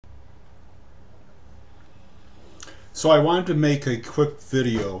So I wanted to make a quick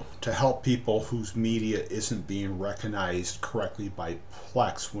video to help people whose media isn't being recognized correctly by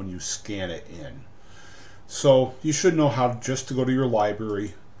Plex when you scan it in. So you should know how just to go to your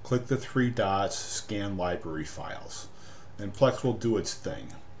library, click the three dots, scan library files, and Plex will do its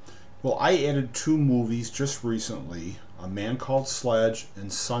thing. Well, I added two movies just recently, A Man Called Sledge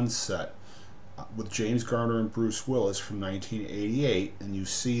and Sunset, with James Garner and Bruce Willis from 1988, and you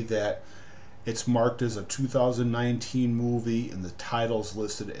see that it's marked as a 2019 movie and the title's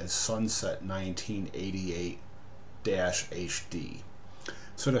listed as Sunset 1988-HD.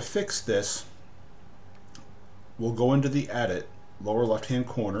 So to fix this, we'll go into the edit, lower left hand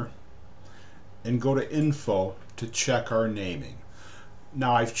corner, and go to info to check our naming.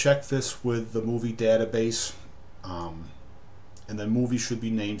 Now I've checked this with the movie database, and the movie should be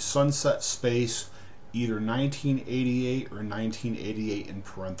named Sunset Space either 1988 or 1988 in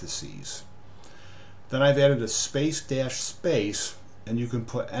parentheses. Then I've added a space dash space, and you can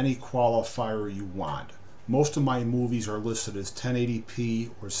put any qualifier you want. Most of my movies are listed as 1080p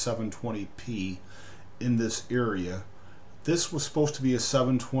or 720p in this area. This was supposed to be a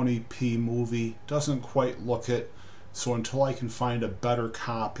 720p movie, doesn't quite look it, so until I can find a better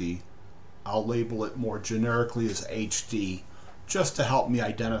copy, I'll label it more generically as HD, just to help me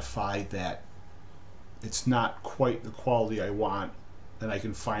identify that it's not quite the quality I want, and I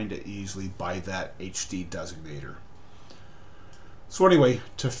can find it easily by that HD designator. So anyway,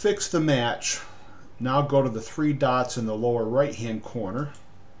 to fix the match, now go to the three dots in the lower right hand corner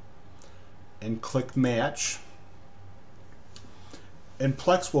and click match, and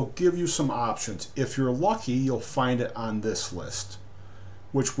Plex will give you some options. If you're lucky, you'll find it on this list,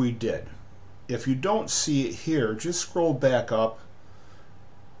 which we did. If you don't see it here, just scroll back up,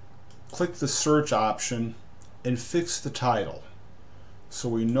 click the search option, and fix the title. So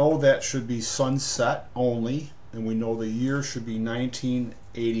we know that should be Sunset only, and we know the year should be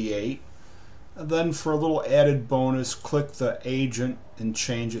 1988. And then for a little added bonus, click the agent and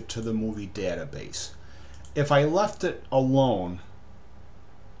change it to the movie database. If I left it alone,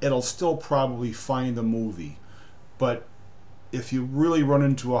 it'll still probably find the movie. But if you really run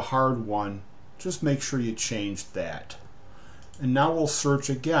into a hard one, just make sure you change that. And now we'll search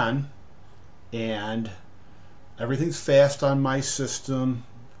again, and everything's fast on my system.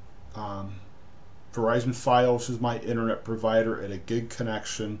 Verizon Fios is my internet provider at a gig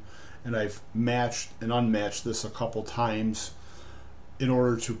connection, and I've matched and unmatched this a couple times in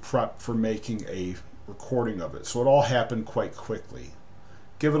order to prep for making a recording of it. So it all happened quite quickly.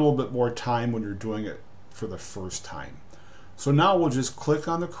 Give it a little bit more time when you're doing it for the first time. So now we'll just click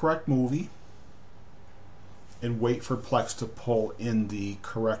on the correct movie and wait for Plex to pull in the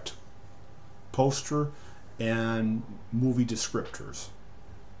correct poster and movie descriptors.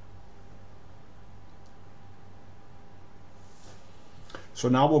 So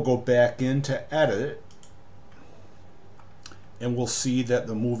now we'll go back in to edit, and we'll see that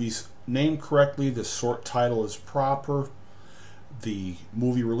the movie's named correctly, the short title is proper, the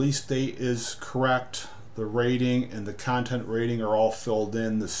movie release date is correct, the rating and the content rating are all filled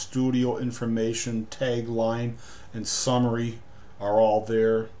in, the studio information, tagline, and summary are all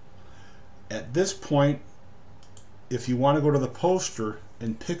there. At this point, if you want to go to the poster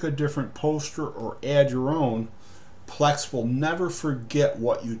and pick a different poster or add your own, Plex will never forget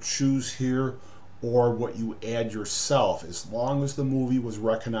what you choose here or what you add yourself, as long as the movie was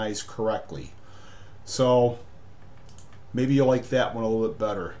recognized correctly. So maybe you like that one a little bit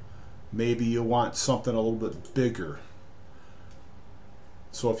better. Maybe you want something a little bit bigger.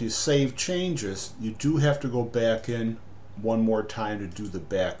 So if you save changes, you do have to go back in one more time to do the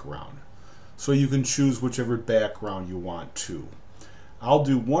background. So you can choose whichever background you want to. I'll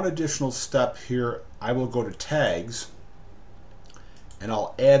do one additional step here. I will go to tags, and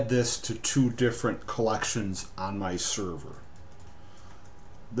I'll add this to two different collections on my server.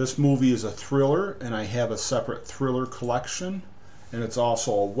 This movie is a thriller, and I have a separate thriller collection, and it's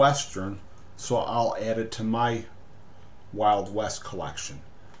also a Western, so I'll add it to my Wild West collection.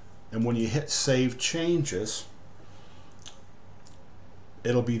 And when you hit Save Changes,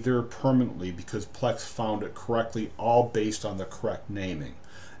 it'll be there permanently because Plex found it correctly, all based on the correct naming.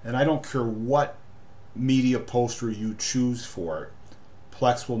 And I don't care what media poster you choose for it,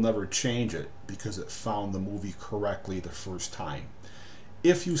 Plex will never change it because it found the movie correctly the first time.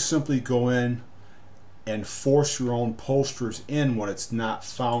 If you simply go in and force your own posters in when it's not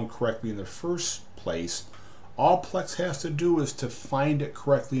found correctly in the first place, all Plex has to do is to find it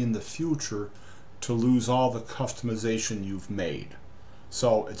correctly in the future to lose all the customization you've made.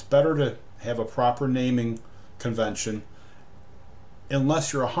 So it's better to have a proper naming convention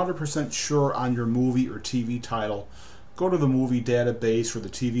Unless you're 100% sure on your movie or TV title, go to the movie database or the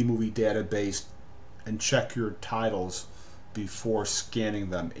TV movie database and check your titles before scanning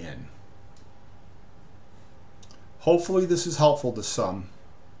them in. Hopefully this is helpful to some.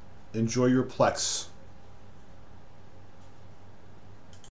 Enjoy your Plex.